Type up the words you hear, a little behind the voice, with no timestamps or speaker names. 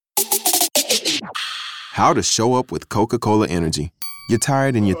How to show up with Coca-Cola Energy. You're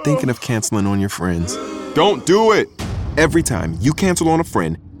tired and you're thinking of canceling on your friends. Don't do it! Every time you cancel on a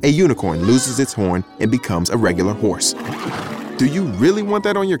friend, a unicorn loses its horn and becomes a regular horse. Do you really want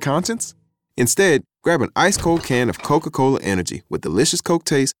that on your conscience? Instead, grab an ice-cold can of Coca-Cola Energy with delicious Coke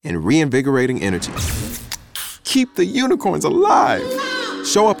taste and reinvigorating energy. Keep the unicorns alive!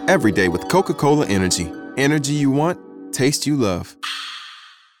 Show up every day with Coca-Cola Energy. Energy you want, taste you love.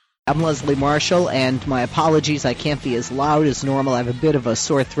 I'm Leslie Marshall, and my apologies. I can't be as loud as normal. I have a bit of a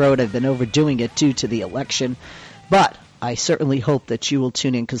sore throat. I've been overdoing it due to the election. But I certainly hope that you will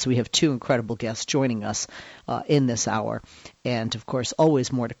tune in because we have two incredible guests joining us in this hour. And, of course,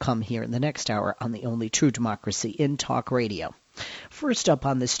 always more to come here in the next hour on the only true democracy in talk radio. First up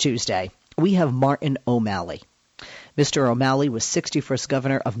on this Tuesday, we have Martin O'Malley. Mr. O'Malley was 61st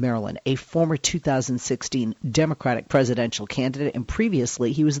governor of Maryland, a former 2016 Democratic presidential candidate, and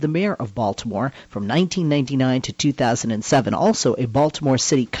previously he was the mayor of Baltimore from 1999 to 2007, also a Baltimore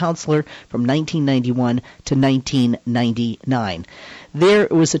city councilor from 1991 to 1999. There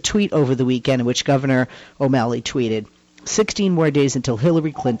was a tweet over the weekend in which Governor O'Malley tweeted, 16 more days until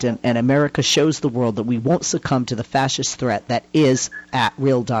Hillary Clinton and America shows the world that we won't succumb to the fascist threat that is at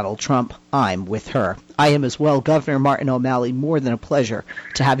real Donald Trump. I'm with her. I am as well. Governor Martin O'Malley, more than a pleasure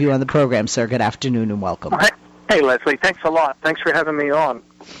to have you on the program, sir. Good afternoon and welcome. Hey, Leslie. Thanks a lot. Thanks for having me on.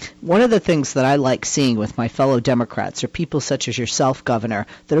 One of the things that I like seeing with my fellow Democrats are people such as yourself, Governor,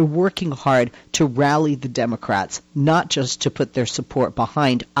 that are working hard to rally the Democrats, not just to put their support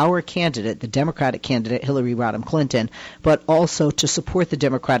behind our candidate, the Democratic candidate, Hillary Rodham Clinton, but also to support the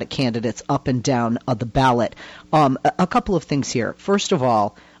Democratic candidates up and down the ballot. A couple of things here. First of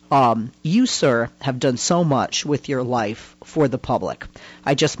all, you, sir, have done so much with your life for the public.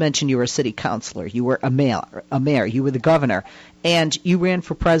 I just mentioned you were a city councilor, you were a mayor, you were the governor, and you ran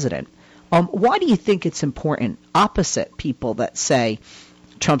for president. Why do you think it's important, opposite people that say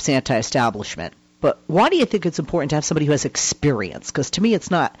Trump's anti-establishment, but why do you think it's important to have somebody who has experience? Because to me it's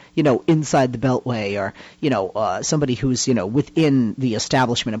not, inside the Beltway or, somebody who's, within the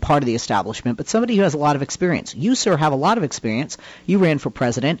establishment and part of the establishment, but somebody who has a lot of experience. You, sir, have a lot of experience. You ran for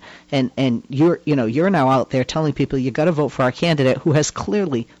president, and you're now out there telling people you got to vote for our candidate who has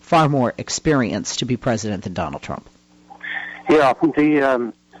clearly far more experience to be president than Donald Trump. Yeah,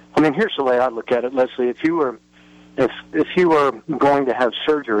 here's the way I look at it, Leslie. If you were going to have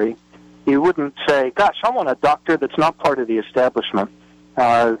surgery, you wouldn't say, gosh, I want a doctor that's not part of the establishment.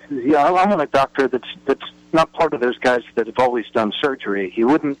 I want a doctor that's not part of those guys that have always done surgery. You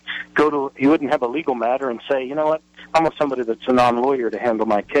wouldn't have a legal matter and say, you know what, I want somebody that's a non-lawyer to handle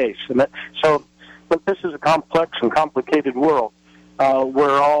my case. But this is a complex and complicated world.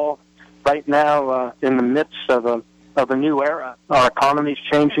 We're all right now in the midst of a new era. Our economy's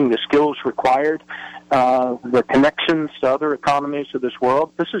changing, the skills required, the connections to other economies of this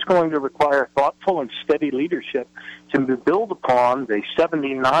world. This is going to require thoughtful and steady leadership to build upon the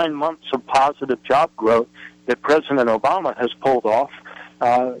 79 months of positive job growth that President Obama has pulled off,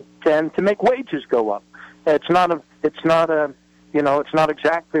 and to make wages go up. It's not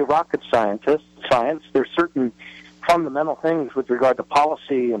exactly rocket science. There's certain fundamental things with regard to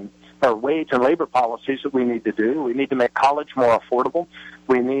policy and our wage and labor policies that we need to do. We need to make college more affordable.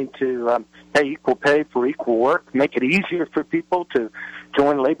 We need to pay equal pay for equal work, make it easier for people to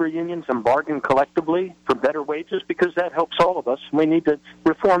join labor unions and bargain collectively for better wages, because that helps all of us. We need to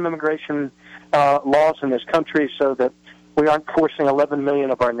reform immigration laws in this country so that we aren't forcing 11 million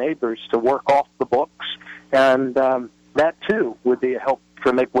of our neighbors to work off the books, and that, too, would be a help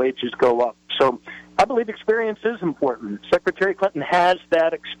to make wages go up. So I believe experience is important. Secretary Clinton has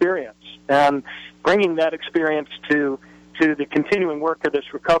that experience, and bringing that experience to the continuing work of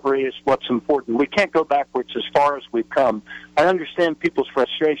this recovery is what's important. We can't go backwards as far as we've come. I understand people's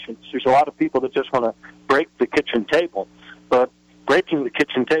frustrations. There's a lot of people that just want to break the kitchen table, but breaking the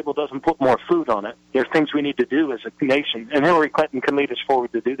kitchen table doesn't put more food on it. There are things we need to do as a nation, and Hillary Clinton can lead us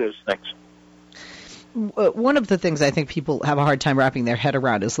forward to do those things. One of the things I think people have a hard time wrapping their head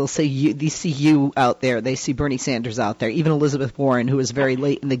around is they see you out there, they see Bernie Sanders out there, even Elizabeth Warren, who was very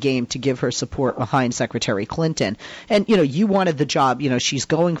late in the game to give her support behind Secretary Clinton. And, you wanted the job, she's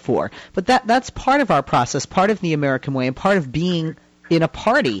going for. But that's part of our process, part of the American way, and part of being in a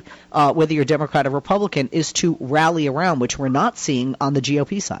party, whether you're Democrat or Republican, is to rally around, which we're not seeing on the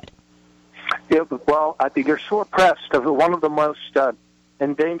GOP side. Yeah, well, I think you're so oppressed of one of the most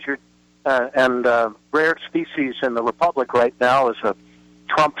endangered and rare species in the Republic right now is a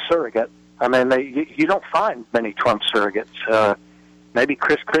Trump surrogate. I mean, you don't find many Trump surrogates. Maybe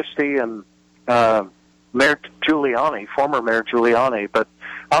Chris Christie and Mayor Giuliani, former Mayor Giuliani, but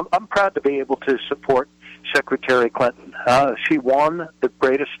I'm proud to be able to support Secretary Clinton. She won the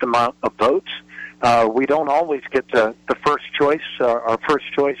greatest amount of votes. We don't always get the first choice, our first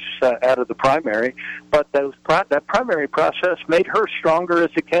choice out of the primary, but that primary process made her stronger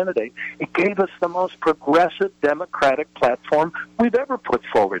as a candidate. It gave us the most progressive Democratic platform we've ever put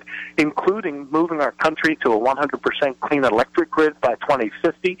forward, including moving our country to a 100% clean electric grid by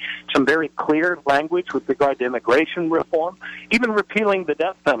 2050, some very clear language with regard to immigration reform, even repealing the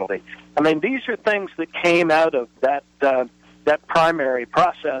death penalty. I mean, these are things that came out of that primary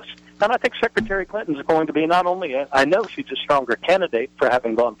process. And I think Secretary Clinton is going to be not only, I know she's a stronger candidate for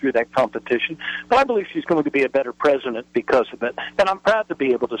having gone through that competition, but I believe she's going to be a better president because of it. And I'm proud to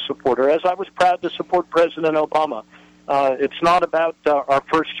be able to support her, as I was proud to support President Obama. It's not about our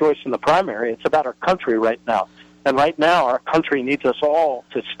first choice in the primary. It's about our country right now. And right now, our country needs us all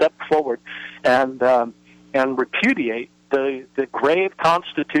to step forward and repudiate the grave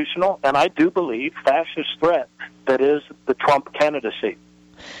constitutional, and I do believe, fascist threat that is the Trump candidacy.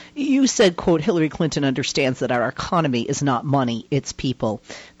 You said, quote, Hillary Clinton understands that our economy is not money, it's people.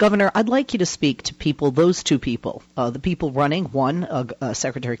 Governor, I'd like you to speak to people, those two people, the people running, one,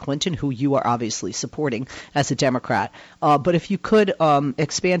 Secretary Clinton, who you are obviously supporting as a Democrat. But if you could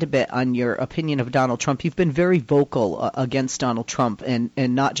expand a bit on your opinion of Donald Trump. You've been very vocal against Donald Trump and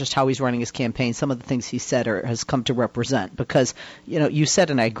not just how he's running his campaign, some of the things he said or has come to represent. Because, you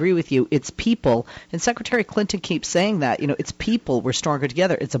said, and I agree with you, it's people. And Secretary Clinton keeps saying that, it's people, we're stronger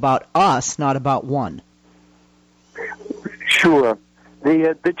together. It's about us, not about one. Sure.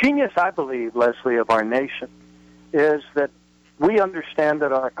 The genius, I believe, Leslie, of our nation is that we understand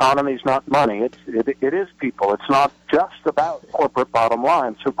that our economy is not money. It is people. It's not just about corporate bottom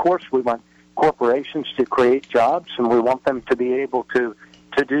lines. Of course, we want corporations to create jobs, and we want them to be able to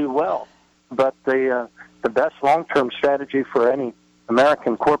do well. But the best long-term strategy for any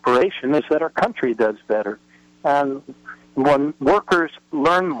American corporation is that our country does better. And when workers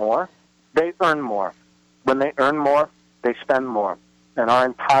learn more, they earn more. When they earn more, they spend more. And our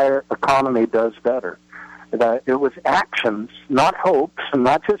entire economy does better. It was actions, not hopes, and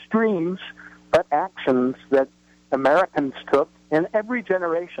not just dreams, but actions that Americans took in every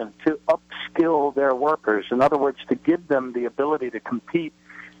generation to upskill their workers. In other words, to give them the ability to compete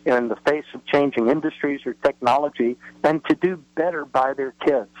in the face of changing industries or technology and to do better by their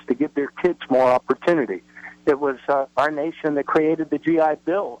kids, to give their kids more opportunity. It was our nation that created the GI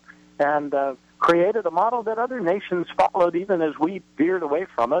Bill and created a model that other nations followed even as we veered away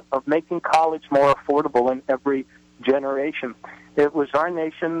from it, of making college more affordable in every generation. It was our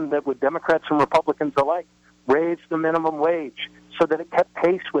nation that, with Democrats and Republicans alike, raised the minimum wage so that it kept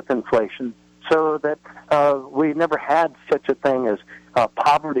pace with inflation, so that we never had such a thing as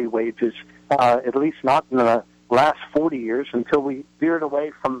poverty wages, at least not in the last 40 years, until we veered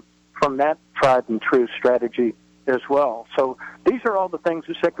away from that tried and true strategy as well. So these are all the things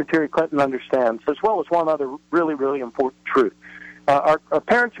that Secretary Clinton understands, as well as one other really, really important truth. Our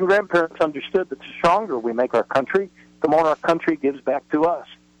parents and grandparents understood that the stronger we make our country, the more our country gives back to us.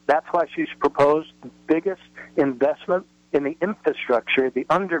 That's why she's proposed the biggest investment in the infrastructure, the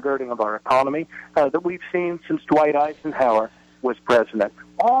undergirding of our economy, that we've seen since Dwight Eisenhower was president.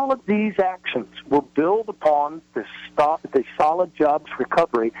 All of these actions will build upon the solid jobs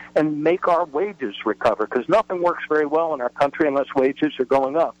recovery and make our wages recover, because nothing works very well in our country unless wages are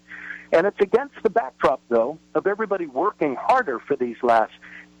going up. And it's against the backdrop, though, of everybody working harder for these last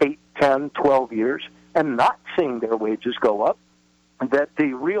 8, 10, 12 years and not seeing their wages go up, that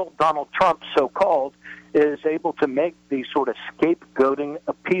the real Donald Trump, so-called, is able to make these sort of scapegoating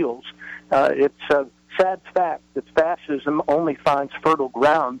appeals. It's a sad fact that fascism only finds fertile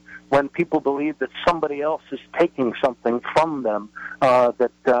ground when people believe that somebody else is taking something from them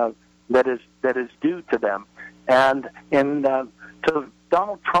that is due to them. And to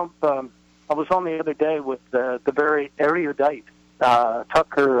Donald Trump, I was on the other day with the very erudite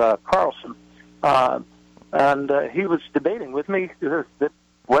Tucker Carlson, and he was debating with me that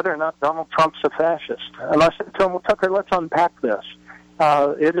whether or not Donald Trump's a fascist. And I said to him, well, Tucker, let's unpack this.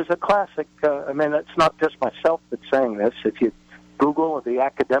 It is a classic. It's not just myself that's saying this. If you Google the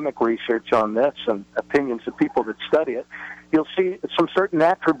academic research on this and opinions of people that study it, you'll see some certain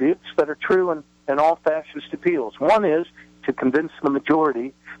attributes that are true in all fascist appeals. One is to convince the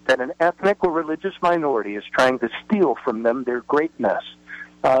majority that an ethnic or religious minority is trying to steal from them their greatness.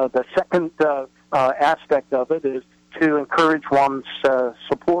 The second aspect of it is to encourage one's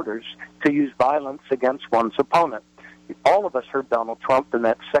supporters to use violence against one's opponent. All of us heard Donald Trump in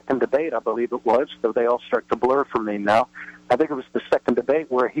that second debate, I believe it was, though they all start to blur for me now. I think it was the second debate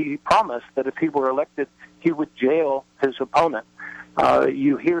where he promised that if he were elected, he would jail his opponent.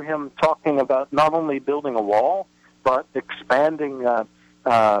 You hear him talking about not only building a wall, but expanding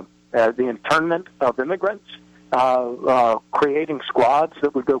the internment of immigrants, creating squads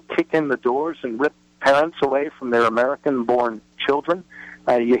that would go kick in the doors and rip parents away from their American-born children.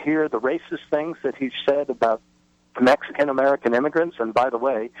 You hear the racist things that he said about Mexican-American immigrants. And by the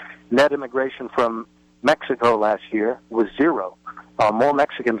way, net immigration from Mexico last year was 0. More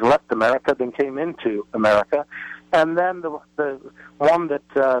Mexicans left America than came into America. And then the one that,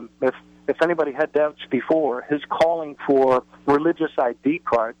 if anybody had doubts before, his calling for religious ID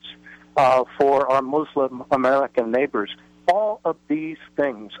cards for our Muslim American neighbors. All of these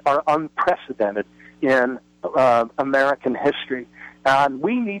things are unprecedented in American history, and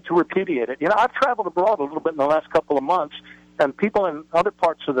we need to repudiate it. You know, I've traveled abroad a little bit in the last couple of months, and people in other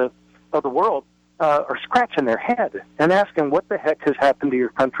parts of the world are scratching their head and asking what the heck has happened to your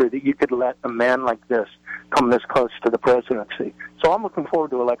country that you could let a man like this come this close to the presidency. So I'm looking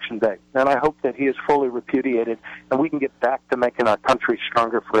forward to Election Day, and I hope that he is fully repudiated and we can get back to making our country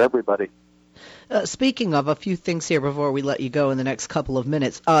stronger for everybody. Speaking of a few things here before we let you go in the next couple of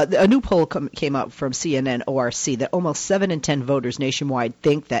minutes, a new poll came out from CNN ORC that almost 7 in 10 voters nationwide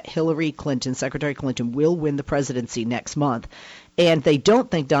think that Hillary Clinton, Secretary Clinton, will win the presidency next month. And they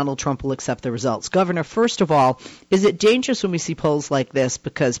don't think Donald Trump will accept the results. Governor, first of all, is it dangerous when we see polls like this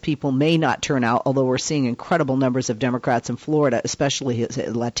because people may not turn out, although we're seeing incredible numbers of Democrats in Florida, especially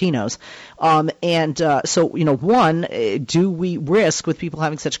Latinos? So, you know, one, do we risk with people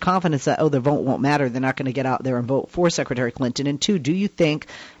having such confidence that, their vote won't matter, they're not going to get out there and vote for Secretary Clinton? And two, do you think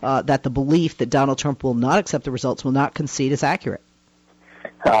that the belief that Donald Trump will not accept the results, will not concede, is accurate?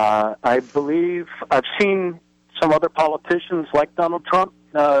 I believe I've seen some other politicians like Donald Trump.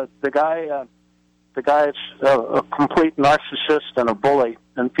 The guy is a complete narcissist and a bully,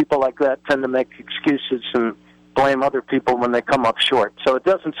 and people like that tend to make excuses and blame other people when they come up short. So it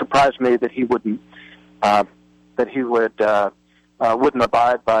doesn't surprise me that he wouldn't wouldn't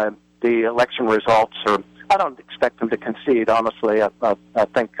abide by the election results. Or I don't expect him to concede. Honestly, I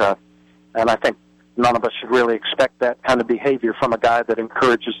think none of us should really expect that kind of behavior from a guy that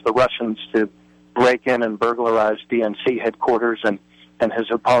encourages the Russians to break in and burglarize DNC headquarters and his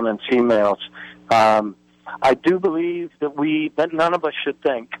opponent's emails. I do believe that none of us should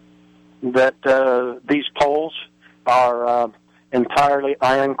think that these polls are entirely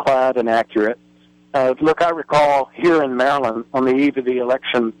ironclad and accurate. Look, I recall here in Maryland on the eve of the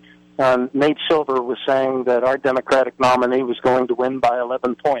election, Nate Silver was saying that our Democratic nominee was going to win by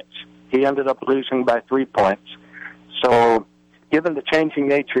 11 points. He ended up losing by 3 points. So given the changing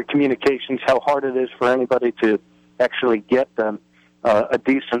nature of communications, how hard it is for anybody to actually get a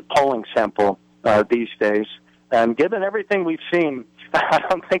decent polling sample these days, and given everything we've seen, I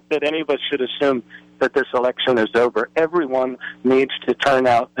don't think that any of us should assume that this election is over. Everyone needs to turn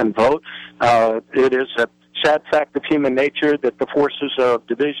out and vote. It is a sad fact of human nature that the forces of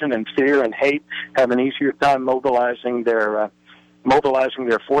division and fear and hate have an easier time mobilizing their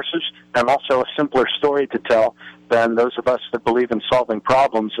forces, and also a simpler story to tell than those of us that believe in solving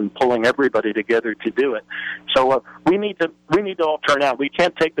problems and pulling everybody together to do it. So we need to all turn out. We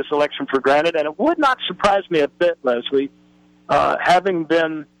can't take this election for granted, and it would not surprise me a bit, Leslie, having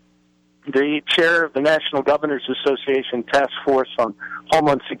been the chair of the National Governors Association Task Force on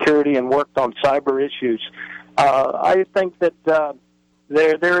Homeland Security and worked on cyber issues. I think that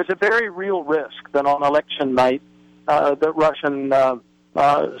there is a very real risk that on election night that Russian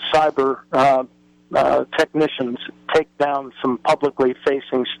cyber technicians take down some publicly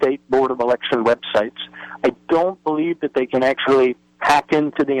facing state board of election websites. I don't believe that they can actually hack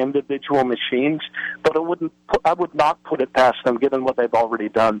into the individual machines, but I would not put it past them, given what they've already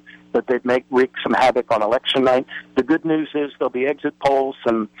done, that they'd wreak some havoc on election night. The good news is there'll be exit polls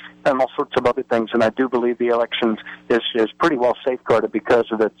and all sorts of other things, and I do believe the election is pretty well safeguarded because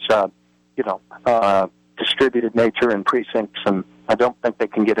of its distributed nature and precincts, and I don't think they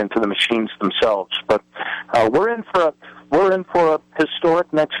can get into the machines themselves. But we're in for a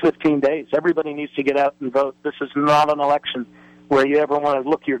historic next 15 days. Everybody needs to get out and vote. This is not an election where you ever want to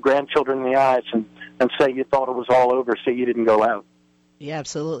look your grandchildren in the eyes and say you thought it was all over, so you didn't go out. Yeah,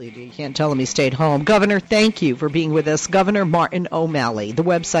 absolutely. You can't tell him he stayed home. Governor, thank you for being with us. Governor Martin O'Malley. The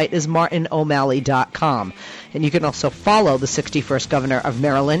website is martino'malley.com. And you can also follow the 61st Governor of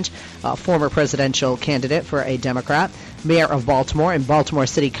Maryland, former presidential candidate for a Democrat, Mayor of Baltimore and Baltimore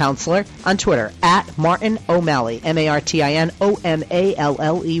City Councilor, on Twitter, at Martin O'Malley, MartinO'Malley.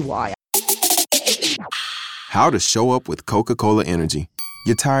 How to show up with Coca-Cola Energy.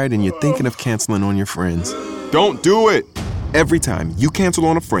 You're tired and you're thinking of canceling on your friends. Don't do it! Every time you cancel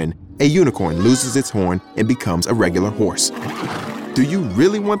on a friend, a unicorn loses its horn and becomes a regular horse. Do you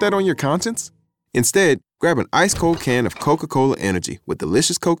really want that on your conscience? Instead, grab an ice-cold can of Coca-Cola Energy with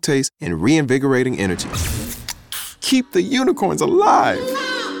delicious Coke taste and reinvigorating energy. Keep the unicorns alive!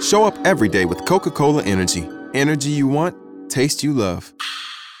 Show up every day with Coca-Cola Energy. Energy you want, taste you love.